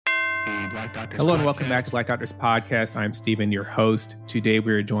Hello and welcome back to Black Doctors Podcast. I'm Stephen, your host. Today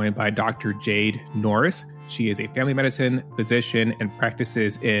we are joined by Dr. Jade Norris. She is a family medicine physician and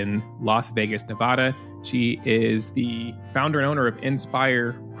practices in Las Vegas, Nevada. She is the founder and owner of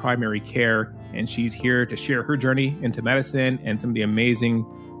Inspire Primary Care, and she's here to share her journey into medicine and some of the amazing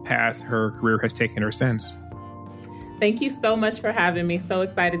paths her career has taken her since. Thank you so much for having me. So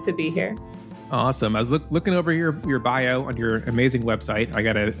excited to be here. Awesome. I was looking over your bio on your amazing website. I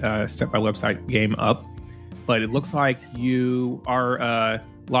got to set my website game up, but it looks like you are a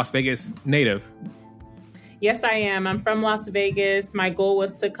Las Vegas native. Yes, I am. I'm from Las Vegas. My goal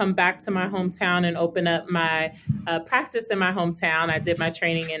was to come back to my hometown and open up my practice in my hometown. I did my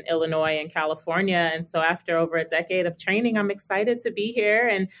training in Illinois and California. And so after over a decade of training, I'm excited to be here.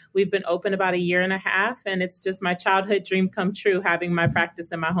 And we've been open about a year and a half. And it's just my childhood dream come true, having my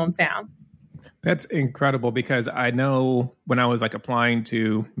practice in my hometown. That's incredible, because I know when I was applying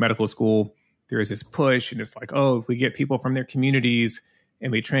to medical school, there is this push and it's like, oh, if we get people from their communities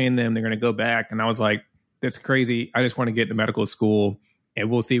and we train them, they're going to go back. And I was like, that's crazy. I just want to get into medical school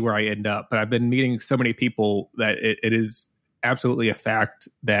and we'll see where I end up. But I've been meeting so many people that it is absolutely a fact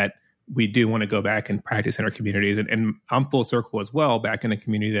that we do want to go back and practice in our communities. And I'm full circle as well, back in a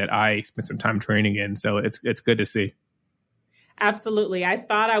community that I spent some time training in. So it's good to see. Absolutely. I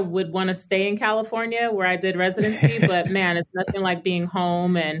thought I would want to stay in California where I did residency, but man, it's nothing like being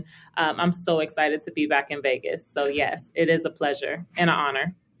home. And I'm so excited to be back in Vegas. So yes, it is a pleasure and an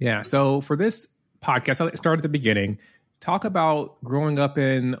honor. Yeah. So for this podcast, I'll start at the beginning. Talk about growing up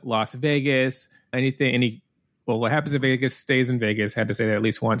in Las Vegas. What happens in Vegas stays in Vegas. Had to say that at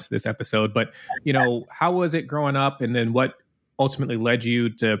least once this episode. But, how was it growing up? And then what ultimately led you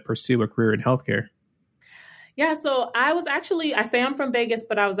to pursue a career in healthcare? Yeah, so I say I'm from Vegas,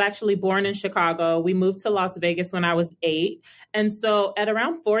 but I was actually born in Chicago. We moved to Las Vegas when I was 8. And so at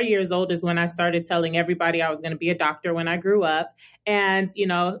around 4 years old is when I started telling everybody I was going to be a doctor when I grew up. And,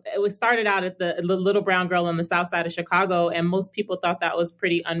 it was started out at the little brown girl on the south side of Chicago. And most people thought that was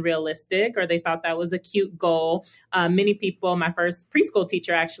pretty unrealistic, or they thought that was a cute goal. Many people, my first preschool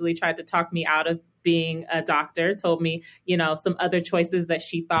teacher actually tried to talk me out of being a doctor, told me, some other choices that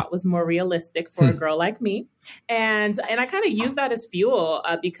she thought was more realistic for a girl like me. And I kind of used that as fuel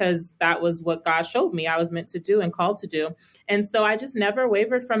because that was what God showed me I was meant to do and called to do. And so I just never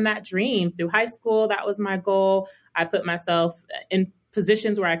wavered from that dream. Through high school, that was my goal. I put myself in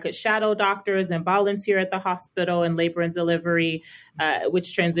positions where I could shadow doctors and volunteer at the hospital in labor and delivery,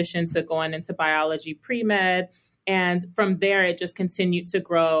 which transitioned to going into biology pre-med. And from there, it just continued to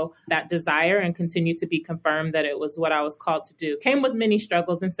grow, that desire, and continued to be confirmed that it was what I was called to do. Came with many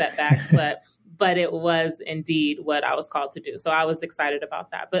struggles and setbacks, but it was indeed what I was called to do. So I was excited about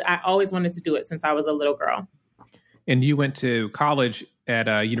that. But I always wanted to do it since I was a little girl. And you went to college at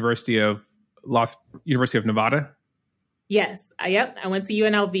University of Nevada? Yes. I went to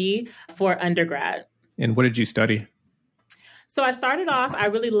UNLV for undergrad. And what did you study? So I started off, I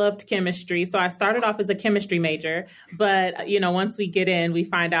really loved chemistry. So I started off as a chemistry major. But, once we get in, we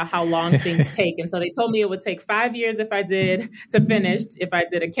find out how long things take. And so they told me it would take 5 years if I did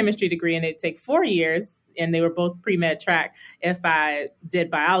a chemistry degree, and it'd take 4 years. And they were both pre-med track if I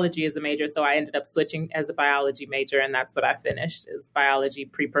did biology as a major. So I ended up switching as a biology major. And that's what I finished, is biology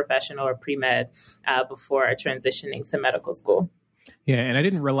pre-professional or pre-med before transitioning to medical school. Yeah, and I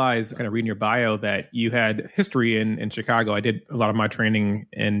didn't realize, kind of reading your bio, that you had history in Chicago. I did a lot of my training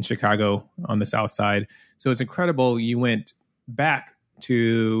in Chicago on the South Side. So it's incredible you went back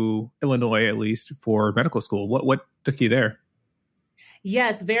to Illinois, at least, for medical school. What took you there?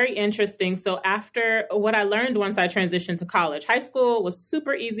 Yes, very interesting. So after what I learned once I transitioned to college, high school was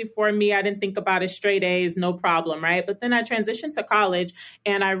super easy for me. I didn't think about it, straight A's, no problem, right? But then I transitioned to college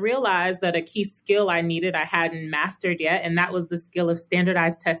and I realized that a key skill I needed, I hadn't mastered yet. And that was the skill of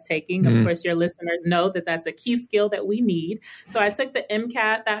standardized test taking. Of course, your listeners know that that's a key skill that we need. So I took the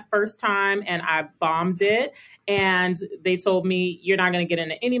MCAT that first time and I bombed it. And they told me, you're not going to get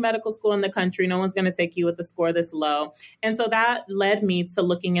into any medical school in the country. No one's going to take you with a score this low. And so that led me to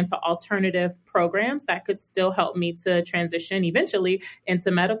looking into alternative programs that could still help me to transition eventually into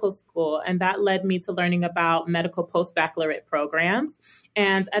medical school. And that led me to learning about medical post-baccalaureate programs.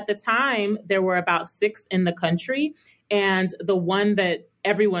 And at the time, there were about 6 in the country. And the one that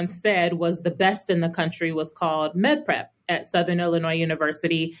everyone said was the best in the country was called MedPrep at Southern Illinois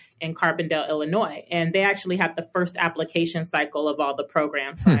University in Carbondale, Illinois. And they actually had the first application cycle of all the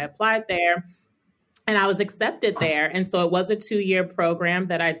programs. So I applied there. And I was accepted there. And so it was a 2-year program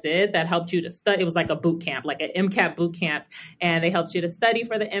that I did that helped you to study. It was like a boot camp, like an MCAT boot camp. And they helped you to study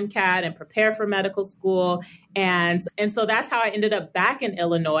for the MCAT and prepare for medical school. And so that's how I ended up back in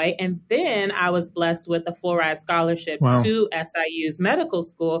Illinois. And then I was blessed with a full ride scholarship to SIU's medical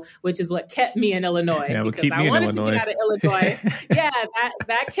school, which is what kept me in Illinois, because I wanted to get out of Illinois.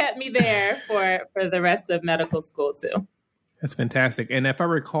 That kept me there for the rest of medical school too. That's fantastic. And if I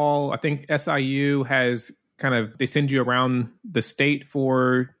recall, I think SIU has they send you around the state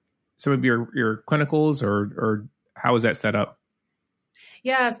for some of your clinicals, or how is that set up?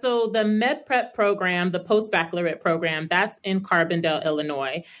 Yeah, so the Med Prep program, the post-baccalaureate program, that's in Carbondale,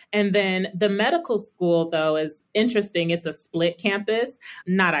 Illinois. And then the medical school, though, is interesting. It's a split campus,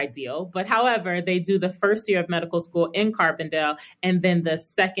 not ideal. But however, they do the first year of medical school in Carbondale, and then the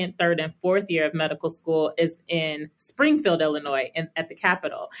second, third, and fourth year of medical school is in Springfield, Illinois, at the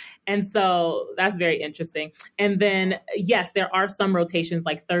Capitol. And so that's very interesting. And then, yes, there are some rotations,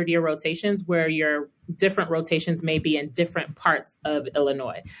 like third-year rotations, where your different rotations may be in different parts of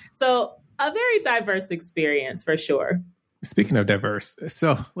Illinois. So a very diverse experience for sure. Speaking of diverse,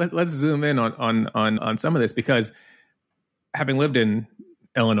 so let's zoom in on some of this, because having lived in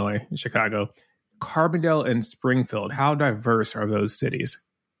Illinois, in Chicago, Carbondale and Springfield, how diverse are those cities?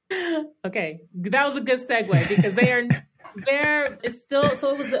 Okay, that was a good segue, because there is still,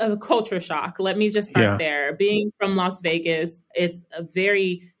 so it was a culture shock. Let me just start there. Being from Las Vegas, it's a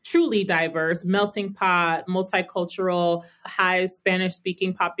very truly diverse melting pot, multicultural, high Spanish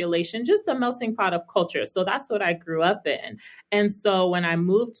speaking population, just a melting pot of culture. So that's what I grew up in. And so when I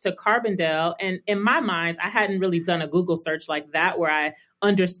moved to Carbondale, and in my mind, I hadn't really done a Google search like that where I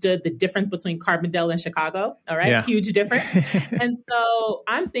understood the difference between Carbondale and Chicago. All right. Yeah. Huge difference. And so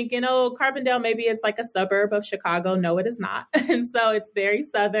I'm thinking, Carbondale, maybe it's like a suburb of Chicago. No, it is not. And so it's very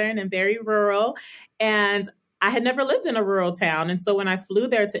Southern and very rural. And I had never lived in a rural town. And so when I flew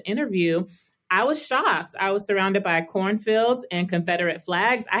there to interview, I was shocked. I was surrounded by cornfields and Confederate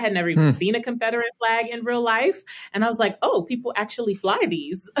flags. I had never even seen a Confederate flag in real life. And I was like, oh, people actually fly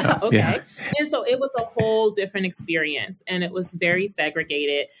these. Okay. Yeah. And so it was a whole different experience. And it was very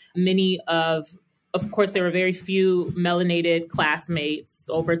segregated. Of course, there were very few melanated classmates,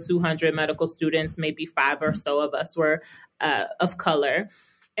 over 200 medical students, maybe 5 or so of us were of color.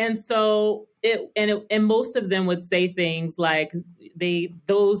 And so and most of them would say things like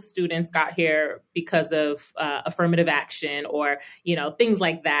those students got here because of affirmative action, or, things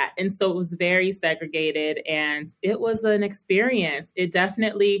like that. And so it was very segregated, and it was an experience. It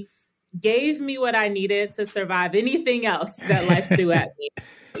definitely gave me what I needed to survive anything else that life threw at me.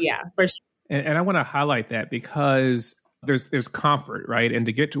 Yeah, for sure. And I want to highlight that, because there's comfort, right? And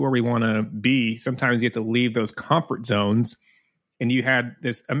to get to where we want to be, sometimes you have to leave those comfort zones. And you had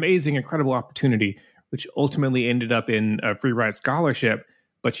this amazing, incredible opportunity, which ultimately ended up in a free ride scholarship.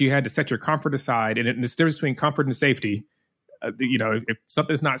 But you had to set your comfort aside. And there's a difference between comfort and safety. If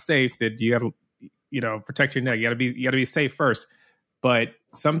something's not safe, then you have to, protect your neck. You got to be safe first. But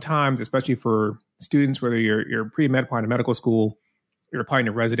sometimes, especially for students, whether you're pre-med applying to medical school, you're applying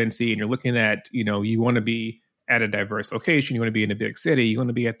to residency, and you're looking at, you want to be at a diverse location. You want to be in a big city. You want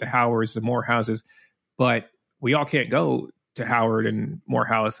to be at the Howards, the Morehouses. But we all can't go to Howard and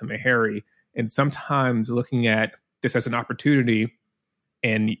Morehouse and Meharry. And sometimes looking at this as an opportunity,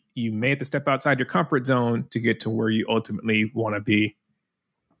 and you may have to step outside your comfort zone to get to where you ultimately want to be.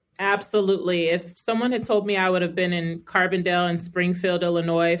 Absolutely. If someone had told me I would have been in Carbondale and Springfield,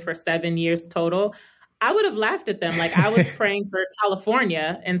 Illinois for 7 years total, I would have laughed at them. Like, I was praying for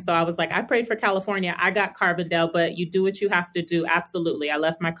California. And so I was like, I prayed for California. I got Carbondale, but you do what you have to do. Absolutely. I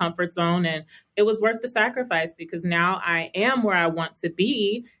left my comfort zone, and it was worth the sacrifice, because now I am where I want to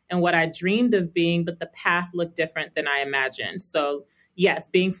be and what I dreamed of being, but the path looked different than I imagined. So yes,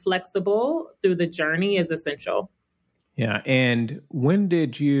 being flexible through the journey is essential. Yeah. And when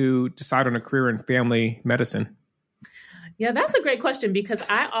did you decide on a career in family medicine? Yeah, that's a great question, because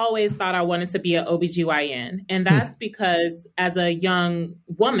I always thought I wanted to be an OBGYN. And that's because as a young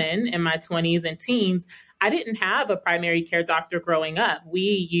woman in my 20s and teens, I didn't have a primary care doctor growing up. We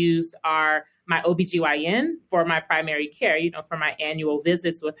used my OBGYN for my primary care, for my annual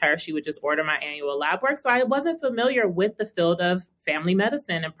visits with her. She would just order my annual lab work. So I wasn't familiar with the field of family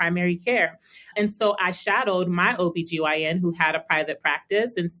medicine and primary care. And so I shadowed my OBGYN, who had a private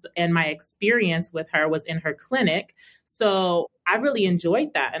practice, and my experience with her was in her clinic. So I really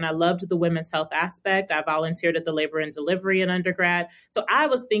enjoyed that. And I loved the women's health aspect. I volunteered at the labor and delivery in undergrad. So I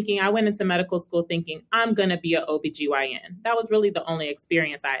went into medical school thinking I'm going to be an OBGYN. That was really the only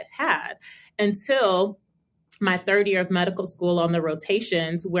experience I had until my third year of medical school on the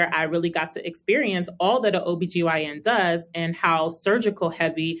rotations, where I really got to experience all that an OBGYN does and how surgical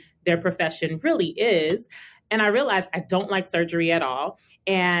heavy their profession really is. And I realized I don't like surgery at all.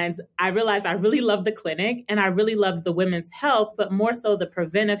 And I realized I really love the clinic and I really love the women's health, but more so the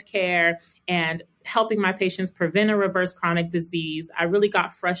preventive care and helping my patients prevent or reverse chronic disease. I really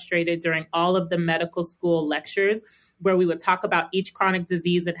got frustrated during all of the medical school lectures where we would talk about each chronic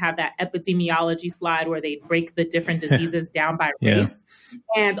disease and have that epidemiology slide where they break the different diseases down by race.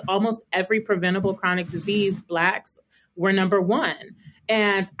 And almost every preventable chronic disease, Blacks were number one.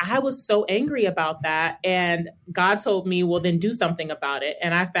 And I was so angry about that. And God told me, well, then do something about it.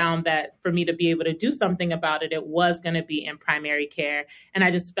 And I found that for me to be able to do something about it, it was going to be in primary care. And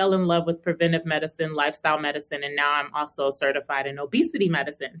I just fell in love with preventive medicine, lifestyle medicine. And now I'm also certified in obesity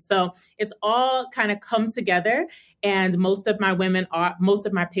medicine. So it's all kind of come together. And most of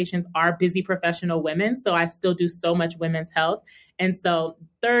my patients are busy professional women. So I still do so much women's health. And so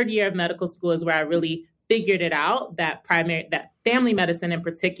third year of medical school is where I really figured it out that family medicine in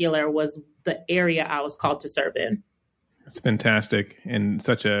particular was the area I was called to serve in. That's fantastic. And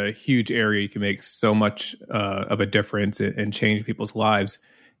such a huge area. You can make so much of a difference and change people's lives.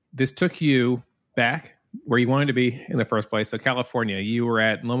 This took you back where you wanted to be in the first place. So California, you were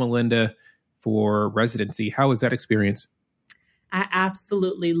at Loma Linda for residency. How was that experience? I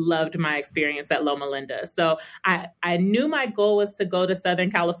absolutely loved my experience at Loma Linda. So I knew my goal was to go to Southern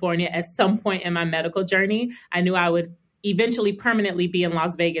California at some point in my medical journey. I knew I would eventually permanently be in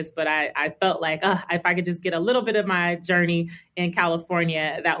Las Vegas, but I felt like if I could just get a little bit of my journey in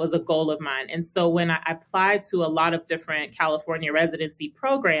California, that was a goal of mine. And so when I applied to a lot of different California residency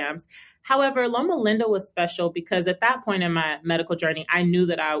programs, however, Loma Linda was special because at that point in my medical journey, I knew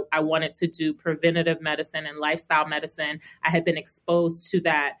that I wanted to do preventative medicine and lifestyle medicine. I had been exposed to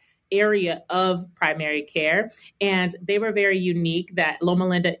that area of primary care. And they were very unique that Loma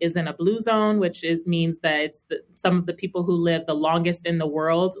Linda isn't a blue zone, which means that it's some of the people who live the longest in the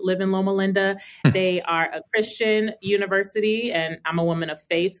world live in Loma Linda. They are a Christian university, and I'm a woman of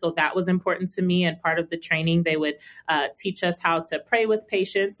faith. So that was important to me. And part of the training, they would teach us how to pray with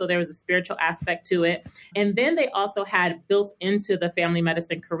patients. So there was a spiritual aspect to it. And then they also had built into the family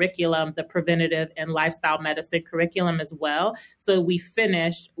medicine curriculum, the preventative and lifestyle medicine curriculum as well. So we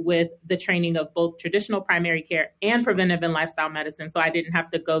finished with the training of both traditional primary care and preventive and lifestyle medicine. So I didn't have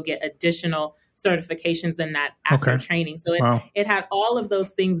to go get additional certifications in that after training. So it had all of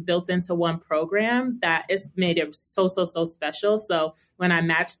those things built into one program that it's made it so special. So when I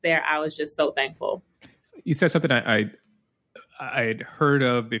matched there, I was just so thankful. You said something I'd heard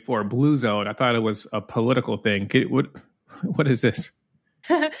of before, blue zone. I thought it was a political thing. What is this?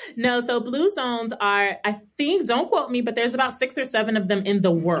 No, so blue zones are, I think, don't quote me, but there's about 6 or 7 of them in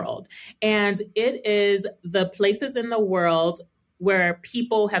the world. And it is the places in the world where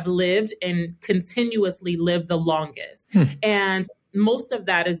people have lived and continuously lived the longest. And most of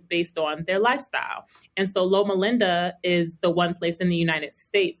that is based on their lifestyle. And so Loma Linda is the one place in the United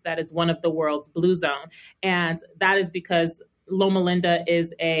States that is one of the world's blue zone. And that is because Loma Linda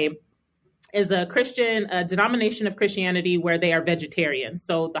is a Christian, a denomination of Christianity where they are vegetarian.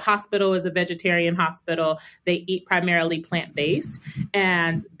 So the hospital is a vegetarian hospital. They eat primarily plant-based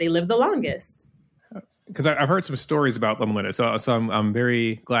and they live the longest. Because I've heard some stories about Loma Linda. So I'm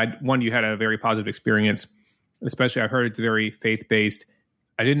very glad, one, you had a very positive experience. Especially, I've heard it's very faith-based.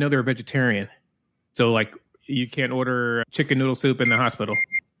 I didn't know they were vegetarian. So like you can't order chicken noodle soup in the hospital.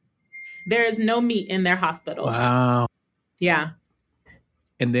 There is no meat in their hospitals. Wow. Yeah.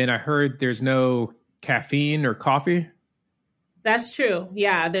 And then I heard there's no caffeine or coffee. That's true.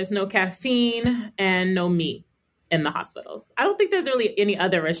 Yeah, there's no caffeine and no meat in the hospitals. I don't think there's really any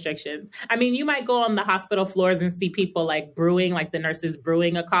other restrictions. I mean, you might go on the hospital floors and see people like brewing, like the nurses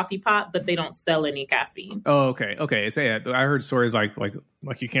brewing a coffee pot, but they don't sell any caffeine. Oh, okay. Okay. So yeah, I heard stories like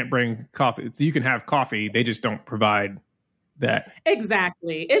you can't bring coffee. So you can have coffee. They just don't provide that.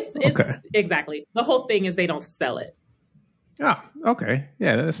 Exactly. It's okay. Exactly. The whole thing is they don't sell it. Oh, okay.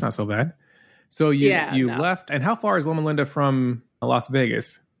 Yeah, that's not so bad. So you left, and how far is Loma Linda from Las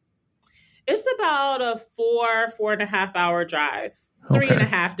Vegas? It's about a 4.5 hour drive,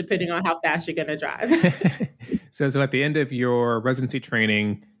 3.5, depending on how fast you're going to drive. So at the end of your residency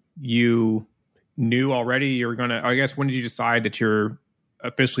training, you knew already you were going to, I guess, when did you decide that you're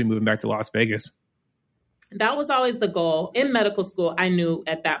officially moving back to Las Vegas? That was always the goal. In medical school, I knew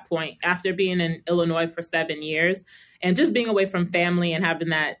at that point, after being in Illinois for 7 years and just being away from family and having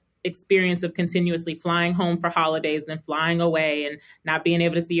that experience of continuously flying home for holidays, then flying away and not being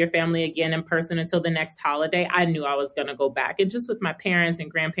able to see your family again in person until the next holiday, I knew I was going to go back. And just with my parents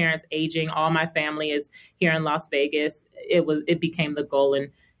and grandparents aging, all my family is here in Las Vegas. It became the goal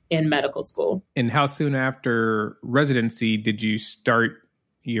in medical school. And how soon after residency did you start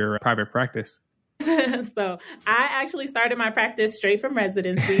your private practice? So I actually started my practice straight from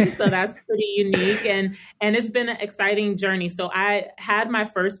residency. So that's pretty unique. And it's been an exciting journey. So I had my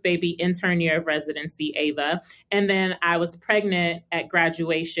first baby intern year of residency, Ava, and then I was pregnant at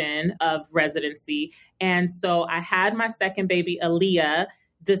graduation of residency. And so I had my second baby, Aaliyah,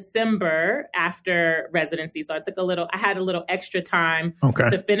 December after residency. So I had a little extra time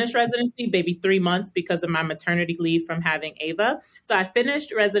to finish residency, maybe 3 months because of my maternity leave from having Ava. So I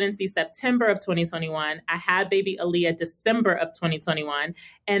finished residency September of 2021. I had baby Aaliyah December of 2021.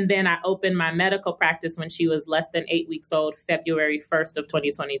 And then I opened my medical practice when she was less than 8 weeks old, February 1st of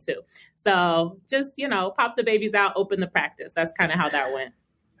 2022. So just, pop the babies out, open the practice. That's kind of how that went.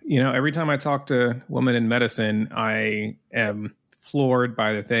 Every time I talk to women in medicine, I am floored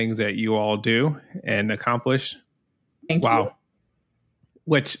by the things that you all do and accomplish. Thank you.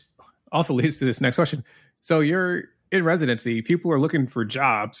 Which also leads to this next question. So you're in residency, people are looking for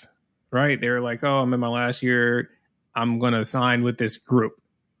jobs, right? They're like, oh, I'm in my last year, I'm going to sign with this group.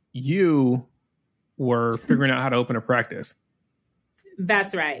 You were figuring out how to open a practice.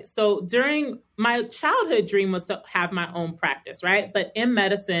 That's right. So during my childhood dream was to have my own practice, right? But in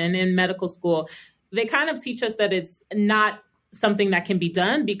medicine, in medical school, they kind of teach us that it's not something that can be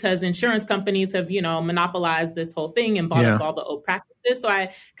done because insurance companies have, monopolized this whole thing and bought up all the old practices. So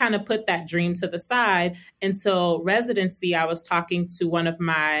I kind of put that dream to the side. Until residency, I was talking to one of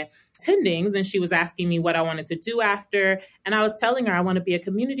my attendings and she was asking me what I wanted to do after. And I was telling her, I want to be a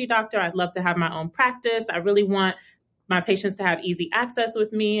community doctor. I'd love to have my own practice. I really want my patients to have easy access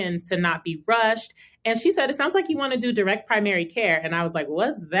with me and to not be rushed. And she said, it sounds like you want to do direct primary care. And I was like,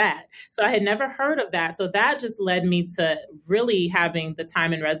 what's that? So I had never heard of that. So that just led me to really having the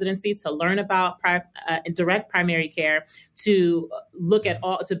time in residency to learn about direct primary care, to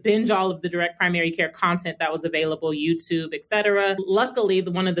binge all of the direct primary care content that was available, YouTube, et cetera. Luckily,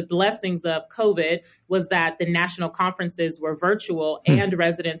 one of the blessings of COVID was that the national conferences were virtual and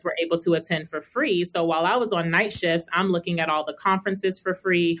residents were able to attend for free. So while I was on night shifts, I'm looking at all the conferences for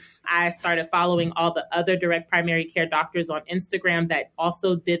free. I started following all the other direct primary care doctors on Instagram that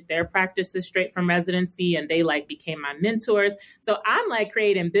also did their practices straight from residency, and they became my mentors. So I'm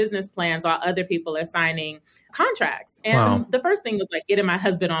creating business plans while other people are signing contracts. And the first thing was getting my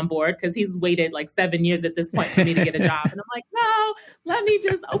husband on board because he's waited 7 years at this point for me to get a job. And I'm like, no, let me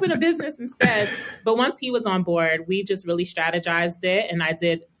just open a business instead. But once he was on board, we just really strategized it. And I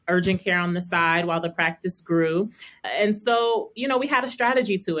did urgent care on the side while the practice grew. And so, we had a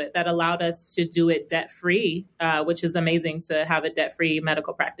strategy to it that allowed us to do it debt-free, which is amazing to have a debt-free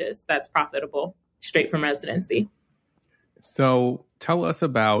medical practice that's profitable straight from residency. So tell us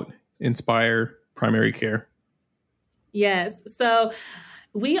about Inspire Primary Care. Yes. So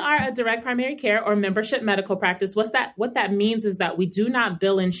we are a direct primary care or membership medical practice. What that means is that we do not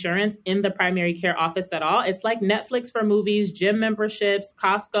bill insurance in the primary care office at all. It's like Netflix for movies, gym memberships,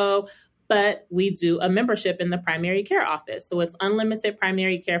 Costco, but we do a membership in the primary care office. So it's unlimited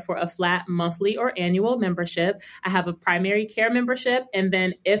primary care for a flat monthly or annual membership. I have a primary care membership. And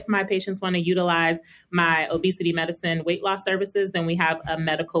then if my patients want to utilize my obesity medicine weight loss services, then we have a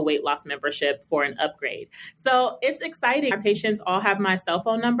medical weight loss membership for an upgrade. So it's exciting. My patients all have my cell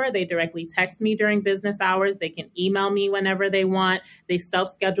phone number. They directly text me during business hours. They can email me whenever they want. They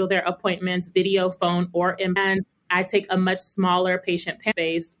self-schedule their appointments, video, phone, or in. I take a much smaller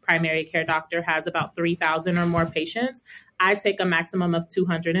patient-based primary care doctor has about 3,000 or more patients. I take a maximum of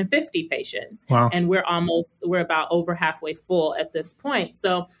 250 patients. Wow. And we're about over halfway full at this point.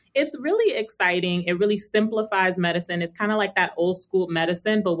 So it's really exciting. It really simplifies medicine. It's kind of like that old school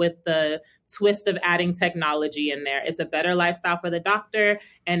medicine, but with the twist of adding technology in there. It's a better lifestyle for the doctor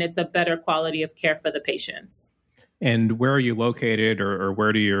and it's a better quality of care for the patients. And where are you located or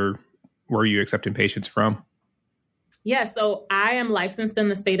where are you accepting patients from? Yeah, so I am licensed in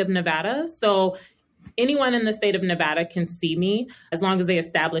the state of Nevada. So anyone in the state of Nevada can see me as long as they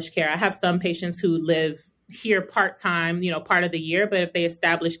establish care. I have some patients who live here part-time, part of the year, but if they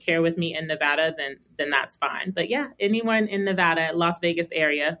establish care with me in Nevada, then that's fine. But yeah, anyone in Nevada, Las Vegas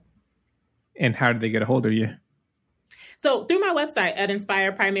area. And how do they get a hold of you? So through my website at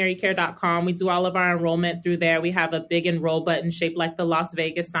inspireprimarycare.com, we do all of our enrollment through there. We have a big enroll button shaped like the Las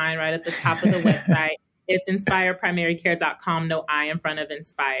Vegas sign right at the top of the website. It's inspireprimarycare.com, no I in front of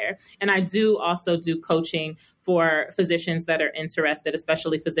Inspire. And I do also do coaching for physicians that are interested,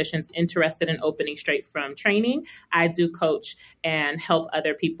 especially physicians interested in opening straight from training. I do coach and help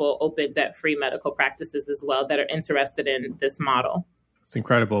other people open debt-free medical practices as well that are interested in this model. It's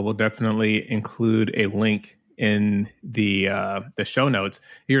incredible. We'll definitely include a link in the show notes.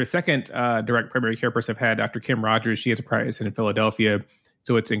 You're the second direct primary care person I've had, Dr. Kim Rogers. She has a practice in Philadelphia.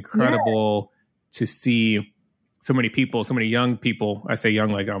 So it's incredible to see so many people, so many young people. I say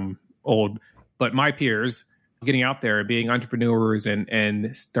young like I'm old, but my peers getting out there, being entrepreneurs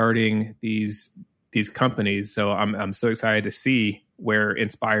and starting these companies. So I'm so excited to see where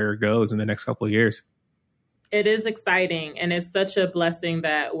Inspire goes in the next couple of years. It is exciting, and it's such a blessing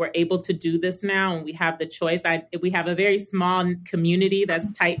that we're able to do this now, and we have the choice. We have a very small community that's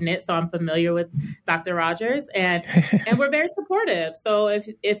tight-knit, so I'm familiar with Dr. Rogers, and we're very supportive. So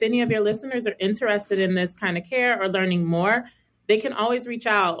if any of your listeners are interested in this kind of care or learning more, they can always reach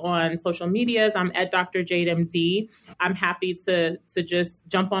out on social medias. I'm at Dr. Jade MD. I'm happy to just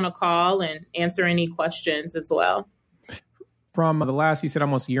jump on a call and answer any questions as well. From the last, you said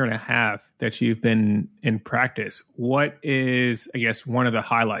almost a year and a half that you've been in practice, what is, I guess, one of the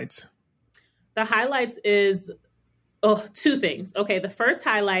highlights? The highlights is, two things. Okay, the first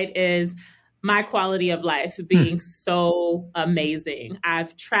highlight is my quality of life being so amazing.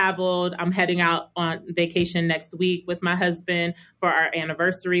 I've traveled. I'm heading out on vacation next week with my husband for our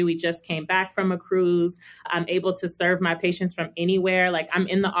anniversary. We just came back from a cruise. I'm able to serve my patients from anywhere. Like, I'm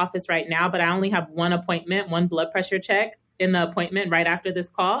in the office right now, but I only have one appointment, one blood pressure check in the appointment right after this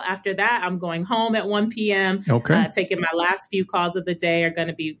call. After that, I'm going home at 1 p.m. Okay. Taking my last few calls of the day are going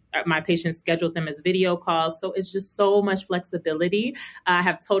to be, my patients scheduled them as video calls. So it's just so much flexibility. I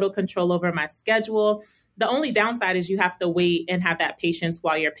have total control over my schedule. The only downside is you have to wait and have that patience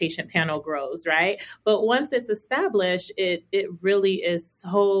while your patient panel grows, right? But once it's established, it really is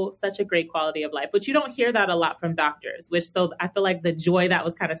such a great quality of life. But you don't hear that a lot from doctors, so I feel like the joy that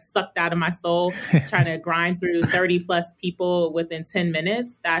was kind of sucked out of my soul, trying to grind through 30 plus people within 10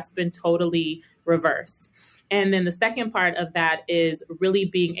 minutes, that's been totally reversed. And then the second part of that is really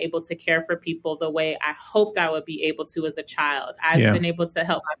being able to care for people the way I hoped I would be able to as a child. I've been able to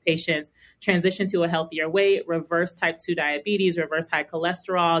help my patients transition to a healthier weight, reverse type 2 diabetes, reverse high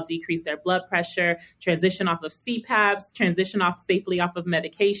cholesterol, decrease their blood pressure, transition off of CPAPs, transition safely off of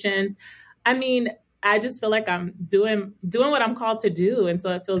medications. I mean, I just feel like I'm doing what I'm called to do. And so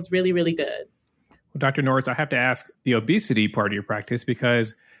it feels really, really good. Well, Dr. Norris, I have to ask the obesity part of your practice,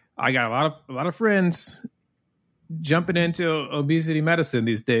 because I got a lot of friends jumping into obesity medicine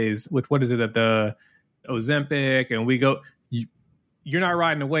these days with the Ozempic, and we go, you're not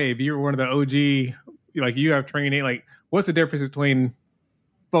riding the wave. You're one of the OG, like you have training. Like, what's the difference between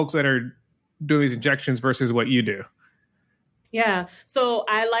folks that are doing these injections versus what you do? Yeah. So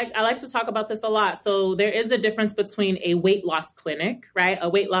I like to talk about this a lot. So there is a difference between a weight loss clinic, right? A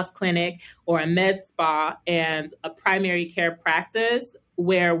weight loss clinic or a med spa, and a primary care practice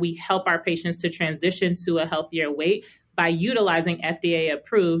where we help our patients to transition to a healthier weight by utilizing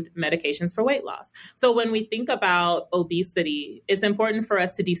FDA-approved medications for weight loss. So when we think about obesity, it's important for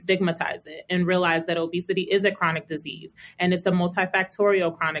us to destigmatize it and realize that obesity is a chronic disease, and it's a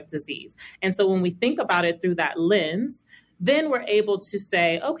multifactorial chronic disease. And so when we think about it through that lens, then we're able to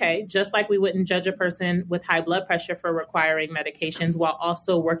say, okay, just like we wouldn't judge a person with high blood pressure for requiring medications while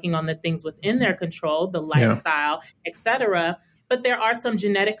also working on the things within their control, the lifestyle, et cetera. But there are some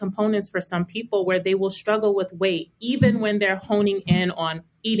genetic components for some people where they will struggle with weight, even when they're honing in on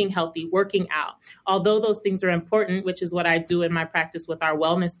eating healthy, working out. Although those things are important, which is what I do in my practice with our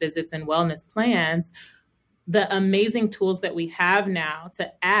wellness visits and wellness plans, the amazing tools that we have now to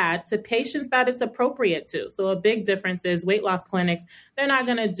add to patients that it's appropriate to. So a big difference is weight loss clinics, they're not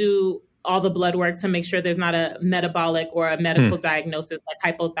going to do all the blood work to make sure there's not a metabolic or a medical diagnosis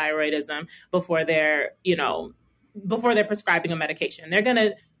like hypothyroidism before they're prescribing a medication. They're going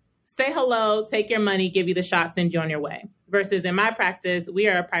to say hello, take your money, give you the shot, send you on your way. Versus in my practice, we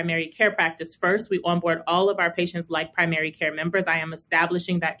are a primary care practice first. We onboard all of our patients like primary care members. I am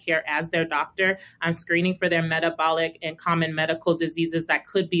establishing that care as their doctor. I'm screening for their metabolic and common medical diseases that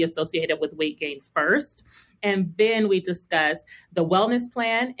could be associated with weight gain first. And then we discuss the wellness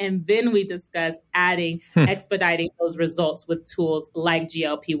plan. And then we discuss expediting those results with tools like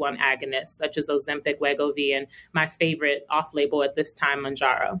GLP-1 agonists, such as Ozempic, Wegovy, and my favorite off-label at this time,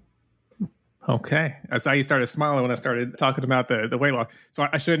 Mounjaro. Okay. That's how you started smiling when I started talking about the weight loss. So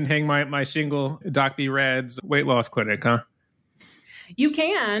I shouldn't hang my shingle, Doc B. Rad's weight loss clinic, huh? You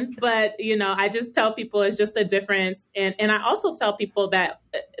can, but I just tell people it's just a difference. And I also tell people that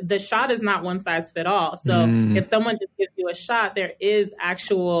the shot is not one size fit all. So if someone just gives you a shot,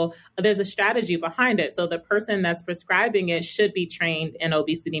 there's a strategy behind it. So the person that's prescribing it should be trained in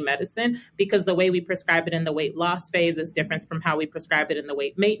obesity medicine, because the way we prescribe it in the weight loss phase is different from how we prescribe it in the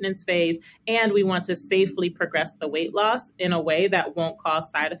weight maintenance phase. And we want to safely progress the weight loss in a way that won't cause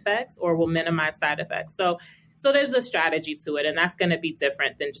side effects or will minimize side effects. So there's a strategy to it, and that's going to be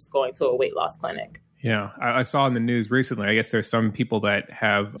different than just going to a weight loss clinic. Yeah, I saw in the news recently, I guess there's some people that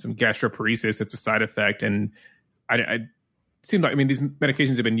have some gastroparesis that's a side effect. And it seemed like, these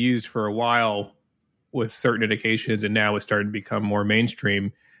medications have been used for a while with certain indications, and now it's starting to become more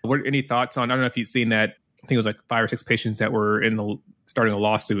mainstream. Any thoughts on, I don't know if you've seen that, I think it was like 5 or 6 patients that were starting a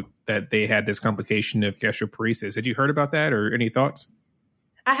lawsuit that they had this complication of gastroparesis. Had you heard about that, or any thoughts?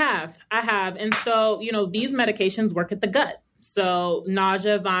 I have. And so, these medications work at the gut. So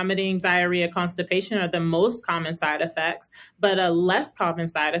nausea, vomiting, diarrhea, constipation are the most common side effects, but a less common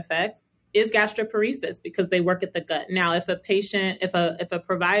side effect is gastroparesis because they work at the gut. Now, if a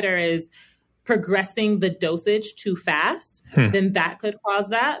provider is progressing the dosage too fast, then that could cause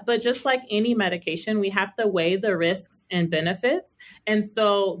that. But just like any medication, we have to weigh the risks and benefits. And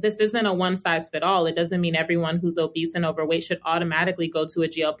so this isn't a one size fit all. It doesn't mean everyone who's obese and overweight should automatically go to a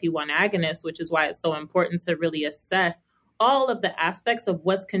GLP-1 agonist, which is why it's so important to really assess all of the aspects of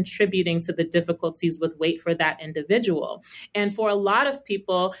what's contributing to the difficulties with weight for that individual. And for a lot of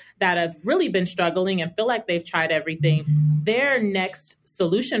people that have really been struggling and feel like they've tried everything, their next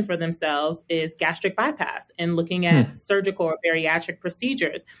solution for themselves is gastric bypass and looking at surgical or bariatric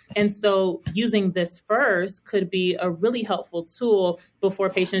procedures. And so using this first could be a really helpful tool before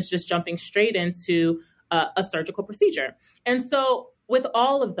patients just jumping straight into a surgical procedure. And so with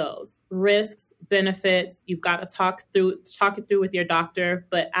all of those risks, benefits, you've got to talk it through with your doctor,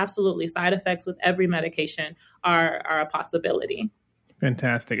 but absolutely side effects with every medication are a possibility.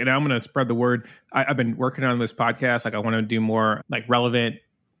 Fantastic. And I'm going to spread the word. I've been working on this podcast. Like, I want to do more like relevant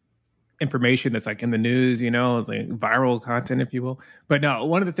information that's like in the news, like viral content, if you will. But no,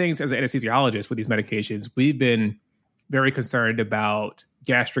 one of the things as an anesthesiologist with these medications, we've been very concerned about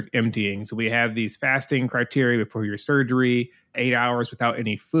gastric emptying. So we have these fasting criteria before your surgery, 8 hours without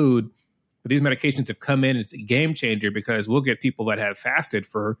any food. But these medications have come in. It's a game changer because we'll get people that have fasted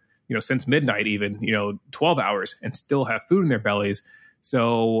for, since midnight, even, 12 hours and still have food in their bellies.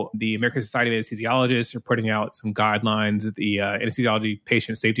 So the American Society of Anesthesiologists are putting out some guidelines, the Anesthesiology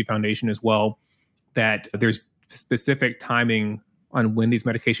Patient Safety Foundation as well, that there's specific timing on when these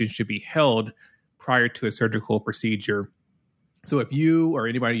medications should be held prior to a surgical procedure. So if you or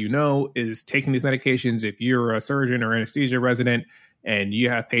anybody is taking these medications, if you're a surgeon or anesthesia resident and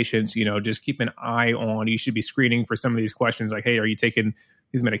you have patients, just keep an eye on, you should be screening for some of these questions like, hey, are you taking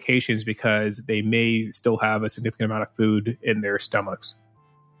these medications because they may still have a significant amount of food in their stomachs?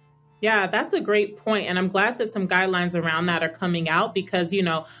 Yeah, that's a great point. And I'm glad that some guidelines around that are coming out because,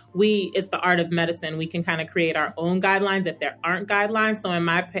 it's the art of medicine. We can kind of create our own guidelines if there aren't guidelines. So in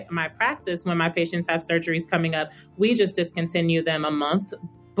my practice, when my patients have surgeries coming up, we just discontinue them a month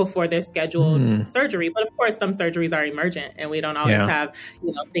before their scheduled surgery. But of course, some surgeries are emergent and we don't always have,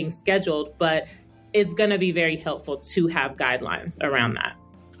 things scheduled. But it's going to be very helpful to have guidelines around that.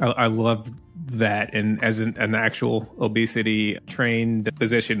 I love that. And as an actual obesity trained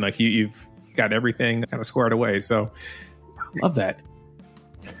physician, like you've got everything kind of squared away. So I love that.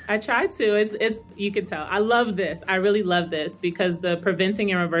 I try to. It's you can tell. I love this. I really love this because the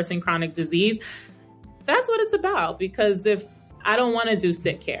preventing and reversing chronic disease, that's what it's about. Because if I don't want to do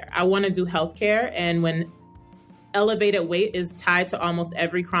sick care, I want to do health care. And when elevated weight is tied to almost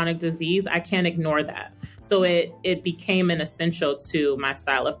every chronic disease, I can't ignore that. So it became an essential to my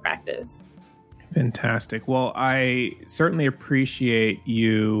style of practice. Fantastic. Well, I certainly appreciate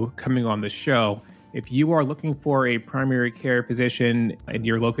you coming on the show. If you are looking for a primary care physician and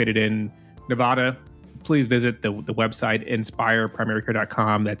you're located in Nevada, please visit the website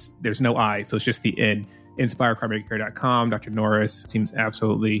inspireprimarycare.com. There's no I, so it's just the N. Inspireprimarycare.com. Dr. Norris seems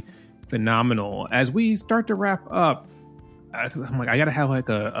absolutely phenomenal. As we start to wrap up, I'm like, I got to have like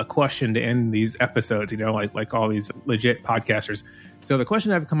a question to end these episodes, like all these legit podcasters. So the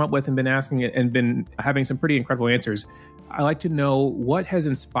question I've come up with and been asking it and been having some pretty incredible answers. I like to know what has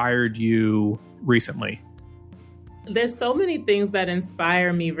inspired you recently. There's so many things that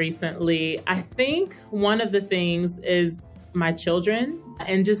inspire me recently. I think one of the things is my children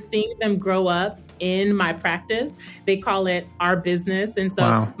and just seeing them grow up in my practice. They call it our business. And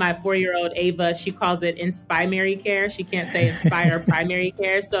so My 4-year-old Ava, she calls it Inspire Care. She can't say Inspire Primary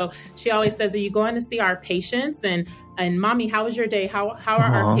Care. So she always says, are you going to see our patients? And and mommy, how was your day? How are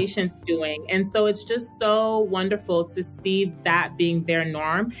our patients doing? And so it's just so wonderful to see that being their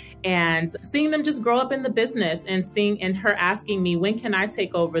norm and seeing them just grow up in the business and her asking me, when can I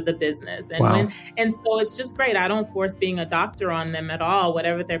take over the business? And so it's just great. I don't force being a doctor on them at all,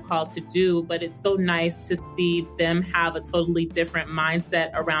 whatever they're called to do, but it's so nice to see them have a totally different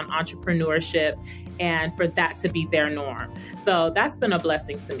mindset around entrepreneurship and for that to be their norm. So that's been a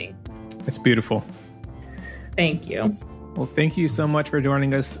blessing to me. It's beautiful. Thank you. Well, thank you so much for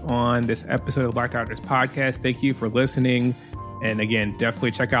joining us on this episode of the Black Doctors Podcast. Thank you for listening. And again,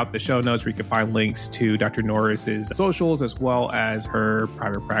 definitely check out the show notes where you can find links to Dr. Norris's socials as well as her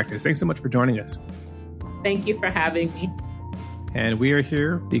private practice. Thanks so much for joining us. Thank you for having me. And we are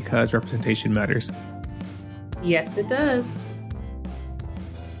here because representation matters. Yes, it does.